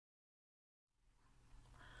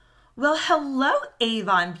Well, hello,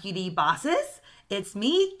 Avon Beauty Bosses. It's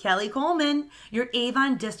me, Kelly Coleman, your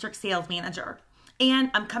Avon District Sales Manager. And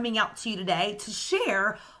I'm coming out to you today to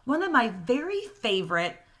share one of my very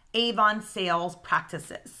favorite Avon sales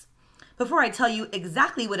practices. Before I tell you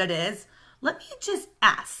exactly what it is, let me just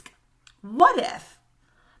ask, what if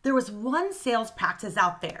there was one sales practice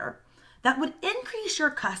out there that would increase your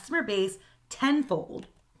customer base tenfold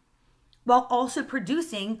while also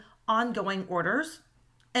producing ongoing orders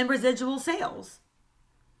and residual sales?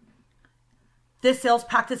 This sales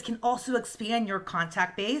practice can also expand your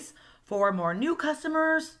contact base for more new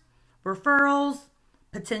customers, referrals,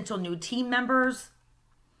 potential new team members,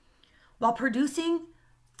 while producing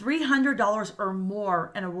 $300 or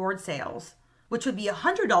more in award sales, which would be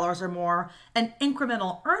 $100 or more in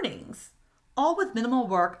incremental earnings, all with minimal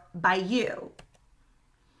work by you.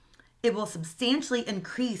 It will substantially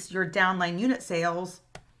increase your downline unit sales.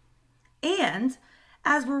 And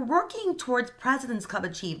as we're working towards President's Club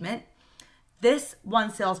achievement, this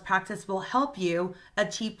one sales practice will help you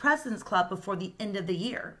achieve President's Club before the end of the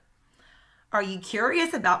year. Are you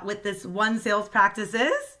curious about what this one sales practice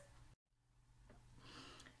is?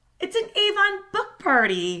 It's an Avon Book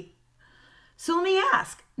Party. So let me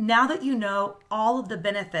ask, now that you know all of the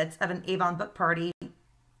benefits of an Avon Book Party,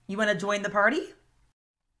 you want to join the party?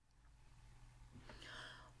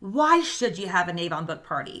 Why should you have an Avon Book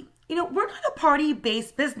Party? We're not a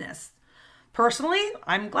party-based business. Personally,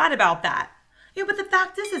 I'm glad about that. But the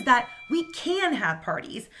fact is that we can have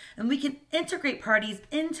parties and we can integrate parties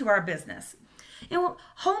into our business.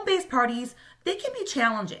 Home-based parties, they can be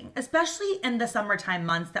challenging, especially in the summertime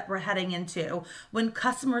months that we're heading into when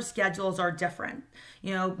customer schedules are different.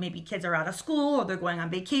 Maybe kids are out of school or they're going on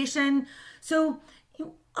vacation. So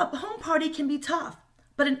a home party can be tough,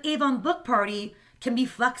 but an Avon Book Party can be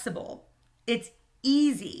flexible. It's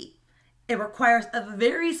easy. It requires a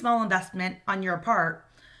very small investment on your part,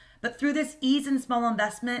 but through this ease and small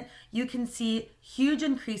investment, you can see huge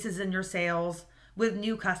increases in your sales with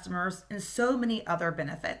new customers and so many other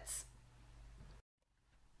benefits.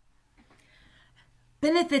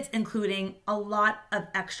 Benefits including a lot of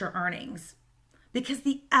extra earnings because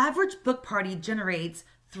the average book party generates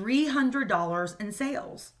 $300 in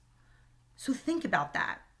sales. So think about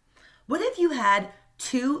that. What if you had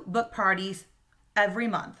 2 book parties every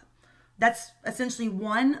month? That's essentially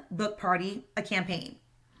one book party a campaign.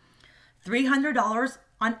 $300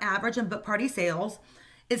 on average in book party sales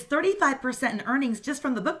is 35% in earnings just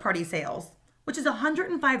from the book party sales, which is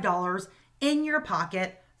 $105 in your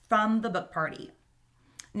pocket from the book party.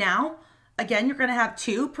 Now, again, you're going to have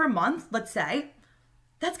 2 per month, let's say.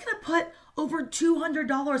 That's going to put over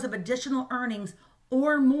 $200 of additional earnings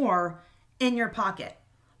or more in your pocket.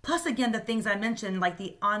 Plus, again, the things I mentioned, like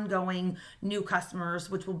the ongoing new customers,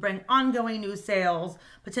 which will bring ongoing new sales,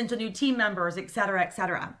 potential new team members, et cetera, et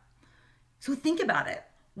cetera. So think about it.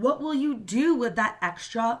 What will you do with that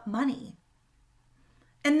extra money?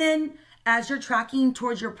 And then as you're tracking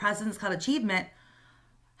towards your President's Club achievement,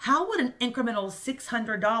 how would an incremental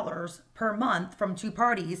 $600 per month from 2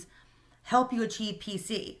 parties help you achieve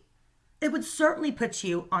PC? It would certainly put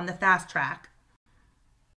you on the fast track.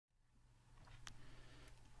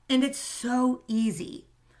 And it's so easy.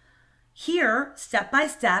 Here, step by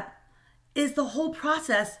step, is the whole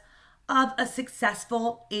process of a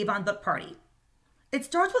successful Avon Book Party. It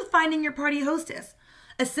starts with finding your party hostess.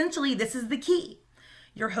 Essentially, this is the key.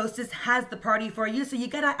 Your hostess has the party for you, so you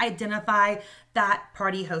gotta identify that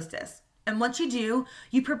party hostess. And once you do,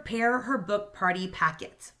 you prepare her book party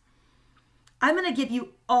packet. I'm gonna give you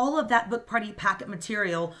all of that book party packet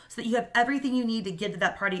material so that you have everything you need to give to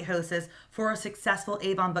that party hostess for a successful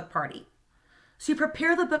Avon Book Party. So you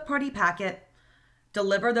prepare the book party packet,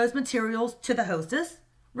 deliver those materials to the hostess,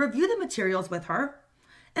 review the materials with her,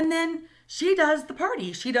 and then she does the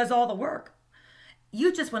party. She does all the work.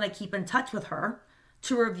 You just want to keep in touch with her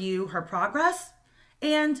to review her progress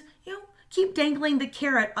and, keep dangling the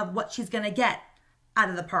carrot of what she's going to get out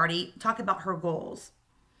of the party. Talk about her goals.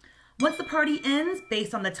 Once the party ends,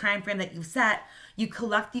 based on the time frame that you've set, you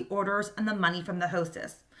collect the orders and the money from the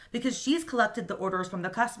hostess because she's collected the orders from the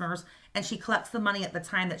customers and she collects the money at the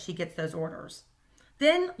time that she gets those orders.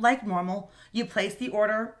 Then, like normal, you place the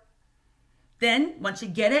order. Then, once you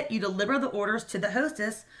get it, you deliver the orders to the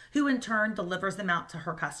hostess, who in turn delivers them out to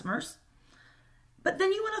her customers. But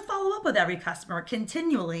then you want to follow up with every customer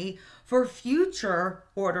continually for future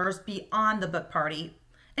orders beyond the book party,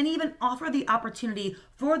 and even offer the opportunity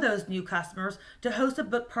for those new customers to host a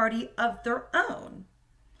book party of their own.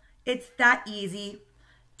 It's that easy.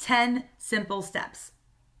 10 simple steps.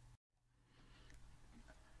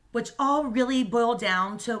 which all really boil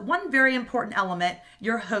down to one very important element,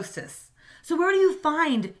 your hostess. So where do you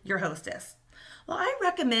find your hostess? Well, I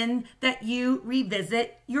recommend that you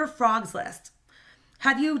revisit your frogs list.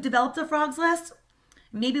 Have you developed a frogs list?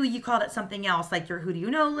 Maybe you called it something else, like your who do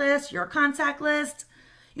you know list, your contact list.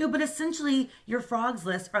 But essentially your frogs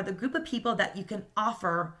list are the group of people that you can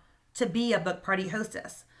offer to be a book party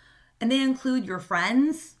hostess. And they include your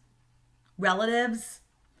friends, relatives,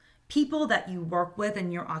 people that you work with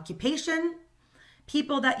in your occupation,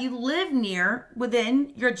 people that you live near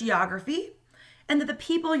within your geography, and the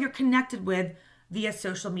people you're connected with via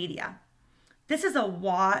social media. This is a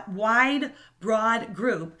wide, broad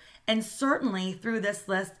group, and certainly through this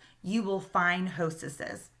list, you will find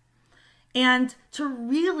hostesses. And to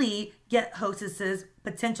really get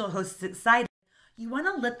potential hostesses excited, you want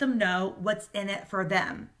to let them know what's in it for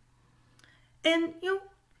them. And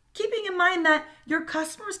keeping in mind that your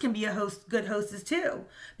customers can be good hostess too,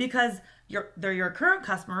 because they're your current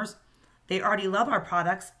customers. They already love our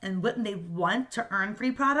products, and wouldn't they want to earn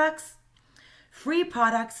free products? Free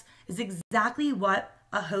products is exactly what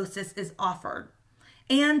a hostess is offered.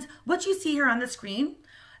 And what you see here on the screen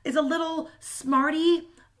is a little Smarty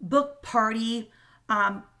Book Party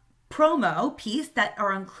promo piece that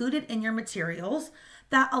are included in your materials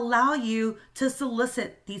that allow you to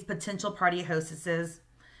solicit these potential party hostesses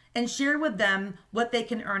and share with them what they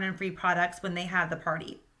can earn in free products when they have the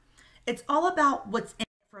party. It's all about what's in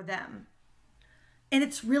it for them. And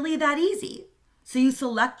it's really that easy. So you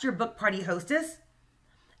select your book party hostess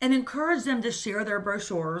and encourage them to share their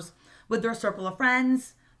brochures with their circle of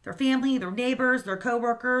friends, their family, their neighbors, their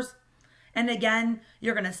coworkers. And again,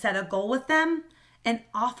 you're going to set a goal with them and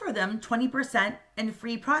offer them 20% in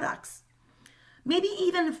free products. Maybe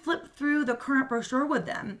even flip through the current brochure with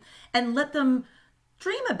them and let them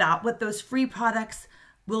dream about what those free products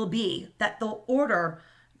will be that they'll order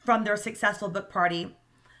from their successful book party.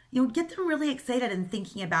 Get them really excited and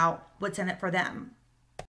thinking about what's in it for them.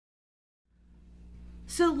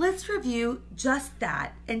 So let's review just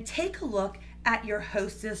that and take a look at your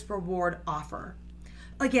hostess reward offer.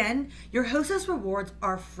 Again, your hostess rewards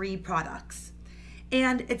are free products.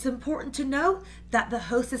 And it's important to note that the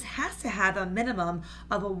hostess has to have a minimum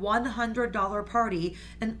of a $100 party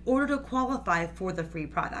in order to qualify for the free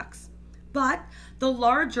products. But the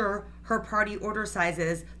larger her party order size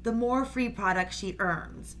is, the more free products she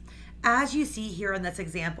earns, as you see here in this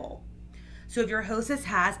example. So if your hostess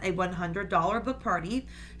has a $100 book party,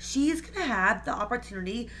 she's going to have the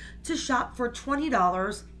opportunity to shop for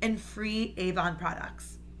 $20 in free Avon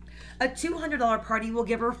products. A $200 party will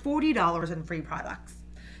give her $40 in free products.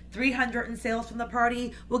 $300 in sales from the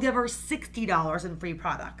party will give her $60 in free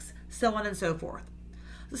products, so on and so forth.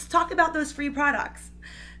 Let's talk about those free products.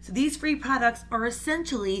 So these free products are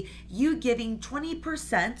essentially you giving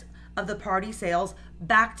 20% of the party sales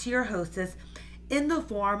back to your hostess in the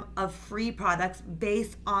form of free products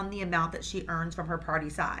based on the amount that she earns from her party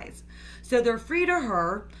size. So they're free to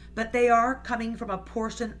her, but they are coming from a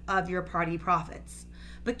portion of your party profits.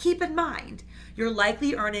 But keep in mind, you're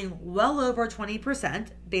likely earning well over 20%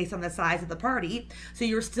 based on the size of the party, so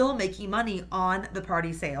you're still making money on the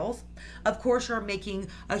party sales. Of course, you're making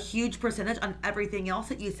a huge percentage on everything else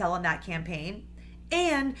that you sell in that campaign,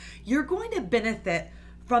 and you're going to benefit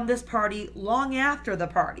from this party long after the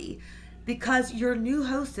party, because your new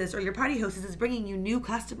hostess or your party hostess is bringing you new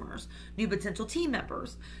customers, new potential team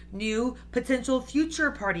members, new potential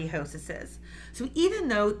future party hostesses. So even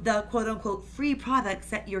though the quote unquote free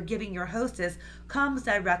products that you're giving your hostess comes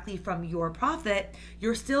directly from your profit,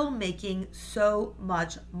 you're still making so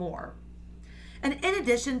much more. And in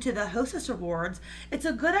addition to the hostess rewards, it's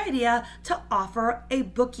a good idea to offer a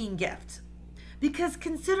booking gift. Because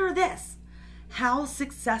consider this, how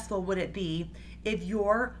successful would it be if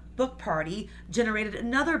your book party generated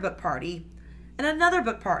another book party and another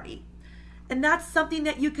book party? And that's something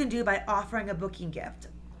that you can do by offering a booking gift.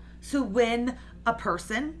 So when a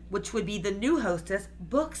person, which would be the new hostess,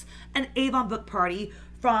 books an Avon Book Party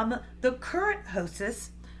from the current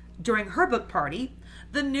hostess during her book party,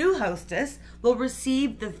 the new hostess will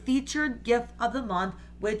receive the featured gift of the month,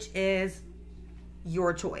 which is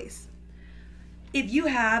your choice. If you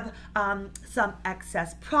have some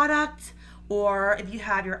excess product, or if you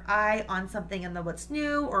have your eye on something in the what's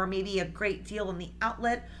new, or maybe a great deal in the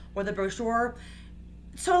outlet or the brochure,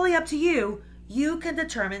 it's totally up to you. You can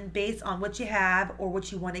determine based on what you have or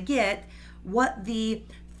what you want to get, what the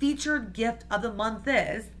featured gift of the month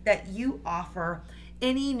is that you offer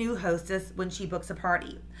any new hostess when she books a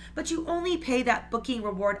party. But you only pay that booking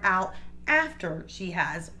reward out after she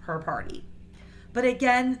has her party. But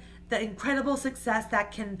again, the incredible success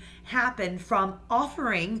that can happen from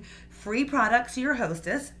offering free products to your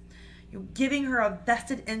hostess, you're giving her a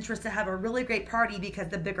vested interest to have a really great party because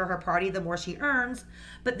the bigger her party, the more she earns,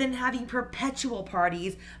 but then having perpetual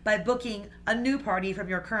parties by booking a new party from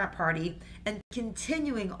your current party and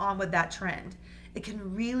continuing on with that trend. It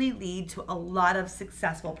can really lead to a lot of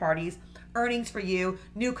successful parties, earnings for you,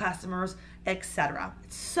 new customers, etc.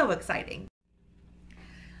 It's so exciting.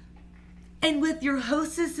 And with your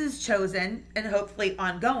hostesses chosen and hopefully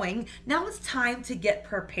ongoing, now it's time to get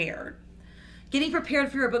prepared. Getting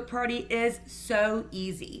prepared for your book party is so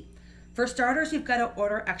easy. For starters, you've got to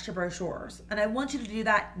order extra brochures, and I want you to do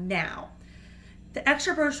that now. The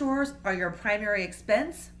extra brochures are your primary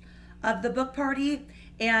expense of the book party,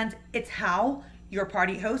 and it's how your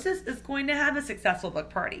party hostess is going to have a successful book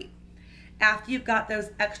party. After you've got those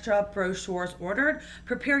extra brochures ordered,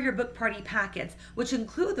 prepare your book party packets, which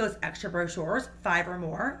include those extra brochures, 5 or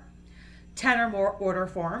more, 10 or more order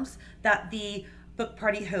forms that the book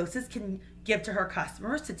party hostess can give to her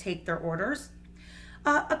customers to take their orders,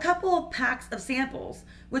 a couple of packs of samples,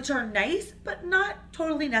 which are nice but not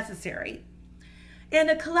totally necessary, and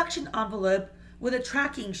a collection envelope with a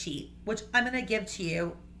tracking sheet, which I'm going to give to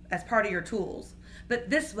you as part of your tools. But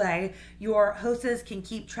this way, your hostess can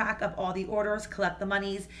keep track of all the orders, collect the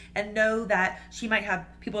monies, and know that she might have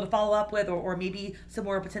people to follow up with or maybe some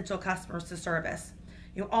more potential customers to service.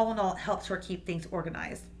 All in all, it helps her keep things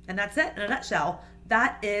organized. And that's it in a nutshell.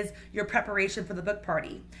 That is your preparation for the book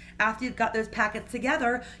party. After you've got those packets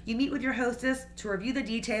together, you meet with your hostess to review the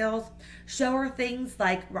details, show her things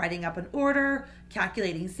like writing up an order,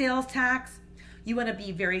 calculating sales tax. You want to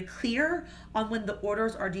be very clear on when the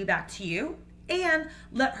orders are due back to you, and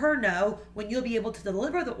let her know when you'll be able to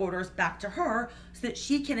deliver the orders back to her so that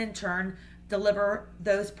she can in turn deliver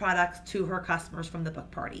those products to her customers from the book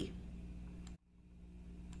party.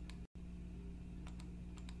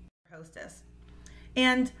 Hostess.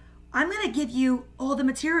 And I'm going to give you all the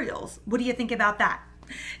materials. What do you think about that?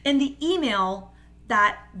 In the email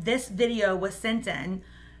that this video was sent in,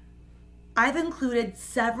 I've included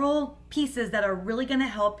several pieces that are really going to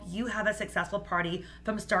help you have a successful party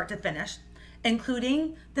from start to finish,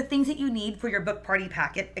 including the things that you need for your book party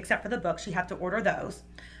packet, except for the books, you have to order those.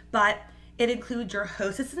 But it includes your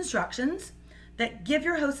hostess instructions that give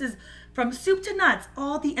your hostess from soup to nuts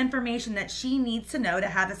all the information that she needs to know to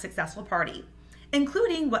have a successful party,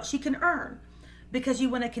 including what she can earn, because you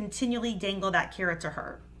want to continually dangle that carrot to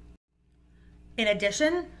her. In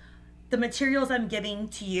addition, the materials I'm giving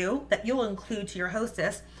to you that you'll include to your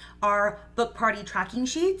hostess are book party tracking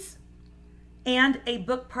sheets and a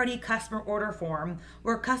book party customer order form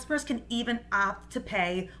where customers can even opt to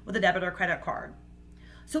pay with a debit or credit card.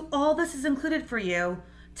 So all this is included for you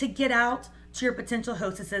to get out to your potential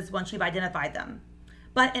hostesses once you've identified them.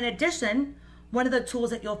 But in addition, one of the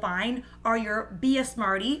tools that you'll find are your Be a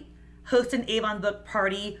Smarty, Host an Avon Book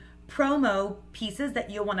Party promo pieces that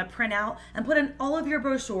you'll want to print out and put in all of your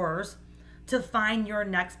brochures to find your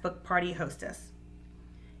next book party hostess.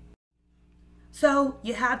 So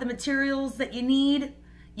you have the materials that you need.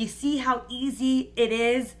 You see how easy it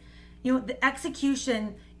is. The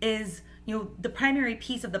execution is, the primary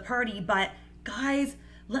piece of the party, but guys,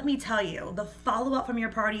 let me tell you, the follow-up from your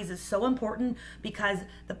parties is so important because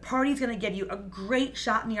the party's going to give you a great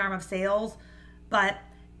shot in the arm of sales, but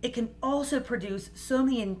it can also produce so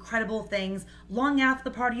many incredible things long after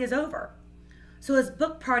the party is over. So as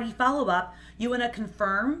book party follow-up, you want to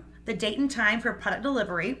confirm the date and time for product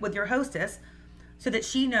delivery with your hostess so that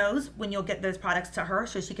she knows when you'll get those products to her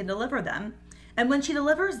so she can deliver them. And when she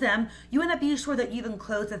delivers them, you want to be sure that you've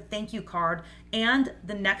enclosed a thank you card and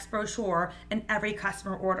the next brochure in every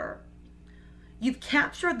customer order. You've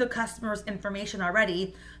captured the customer's information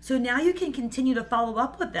already, so now you can continue to follow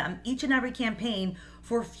up with them each and every campaign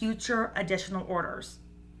for future additional orders.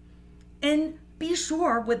 And be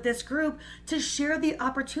sure with this group to share the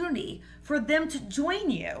opportunity for them to join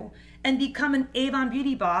you and become an Avon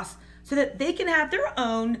Beauty Boss so that they can have their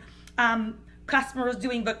own customers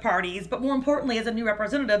doing book parties, but more importantly, as a new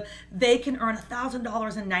representative, they can earn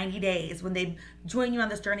 $1,000 in 90 days when they join you on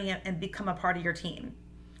this journey and become a part of your team.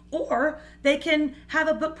 Or they can have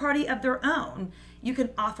a book party of their own. You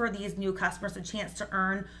can offer these new customers a chance to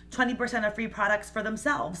earn 20% of free products for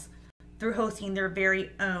themselves through hosting their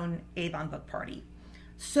very own Avon Book Party.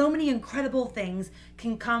 So many incredible things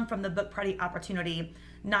can come from the book party opportunity,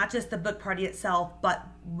 not just the book party itself, but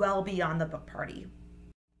well beyond the book party.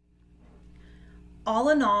 All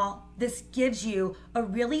in all, this gives you a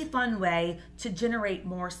really fun way to generate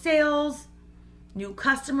more sales, new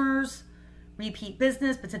customers, repeat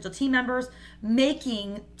business, potential team members,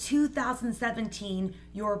 making 2017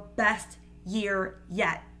 your best year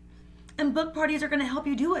yet. And book parties are going to help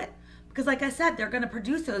you do it. Because like I said, they're going to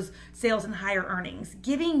produce those sales and higher earnings,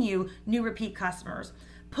 giving you new repeat customers,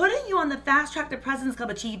 putting you on the fast track to President's Club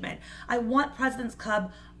achievement. I want President's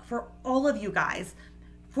Club for all of you guys.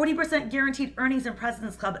 40% guaranteed earnings in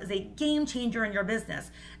President's Club is a game changer in your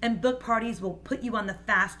business, and book parties will put you on the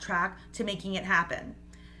fast track to making it happen.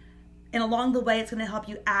 And along the way, it's going to help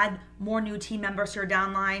you add more new team members to your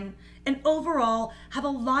downline, and overall have a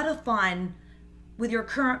lot of fun with your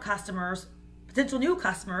current customers, potential new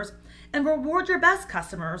customers, and reward your best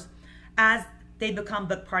customers as they become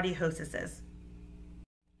book party hostesses.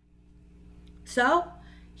 So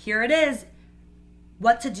here it is,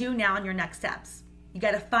 what to do now in your next steps. You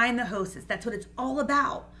got to find the hostess. That's what it's all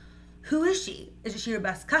about. Who is she? Is she your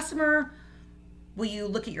best customer? Will you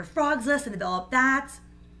look at your frogs list and develop that?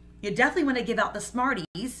 You definitely want to give out the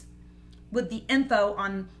Smarties with the info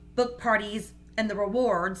on book parties and the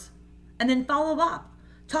rewards, and then follow up.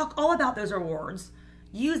 Talk all about those rewards.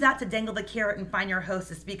 Use that to dangle the carrot and find your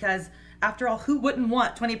hostess, because after all, who wouldn't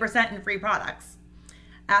want 20% in free products?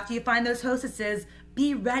 After you find those hostesses,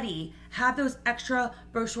 be ready. Have those extra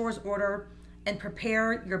brochures ordered and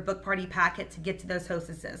prepare your book party packet to get to those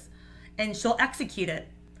hostesses. And she'll execute it.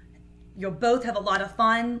 You'll both have a lot of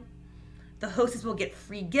fun. The hostess will get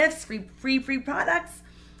free gifts, free products,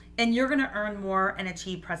 and you're gonna earn more and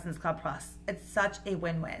achieve President's Club Plus. It's such a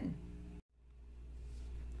win-win.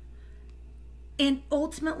 And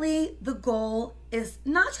ultimately, the goal is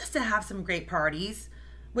not just to have some great parties,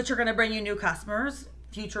 which are gonna bring you new customers,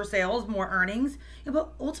 future sales, more earnings,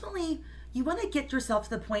 but ultimately, you wanna get yourself to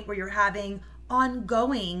the point where you're having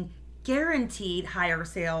ongoing, guaranteed higher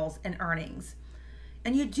sales and earnings.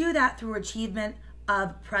 And you do that through achievement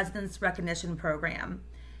of President's Recognition Program.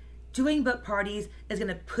 Doing book parties is going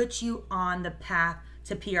to put you on the path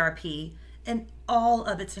to PRP and all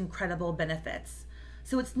of its incredible benefits.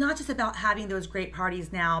 So it's not just about having those great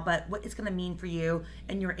parties now, but what it's going to mean for you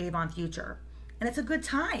in your Avon future. And it's a good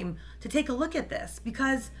time to take a look at this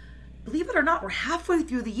because, believe it or not, we're halfway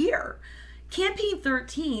through the year. Campaign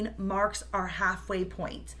 13 marks our halfway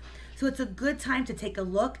point. So it's a good time to take a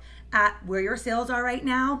look at where your sales are right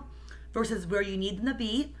now versus where you need them to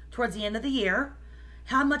be towards the end of the year,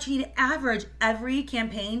 how much you need to average every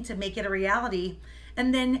campaign to make it a reality,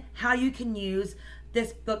 and then how you can use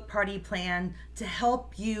this book party plan to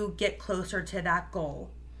help you get closer to that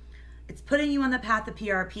goal. It's putting you on the path to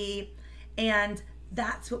PRP, and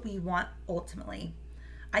that's what we want ultimately.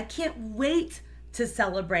 I can't wait to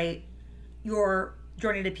celebrate your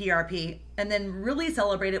journey to PRP and then really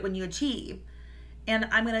celebrate it when you achieve. And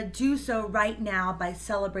I'm going to do so right now by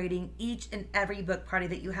celebrating each and every book party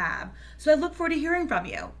that you have. So I look forward to hearing from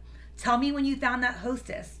you. Tell me when you found that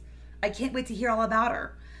hostess. I can't wait to hear all about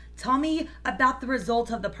her. Tell me about the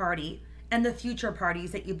result of the party and the future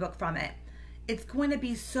parties that you book from it. It's going to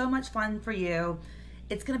be so much fun for you.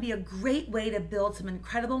 It's going to be a great way to build some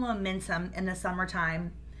incredible momentum in the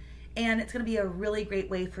summertime. And it's going to be a really great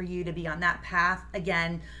way for you to be on that path,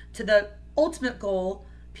 again, to the ultimate goal,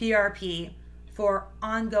 PRP, for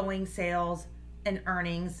ongoing sales and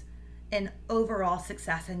earnings and overall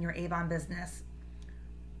success in your Avon business.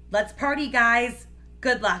 Let's party, guys.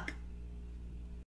 Good luck.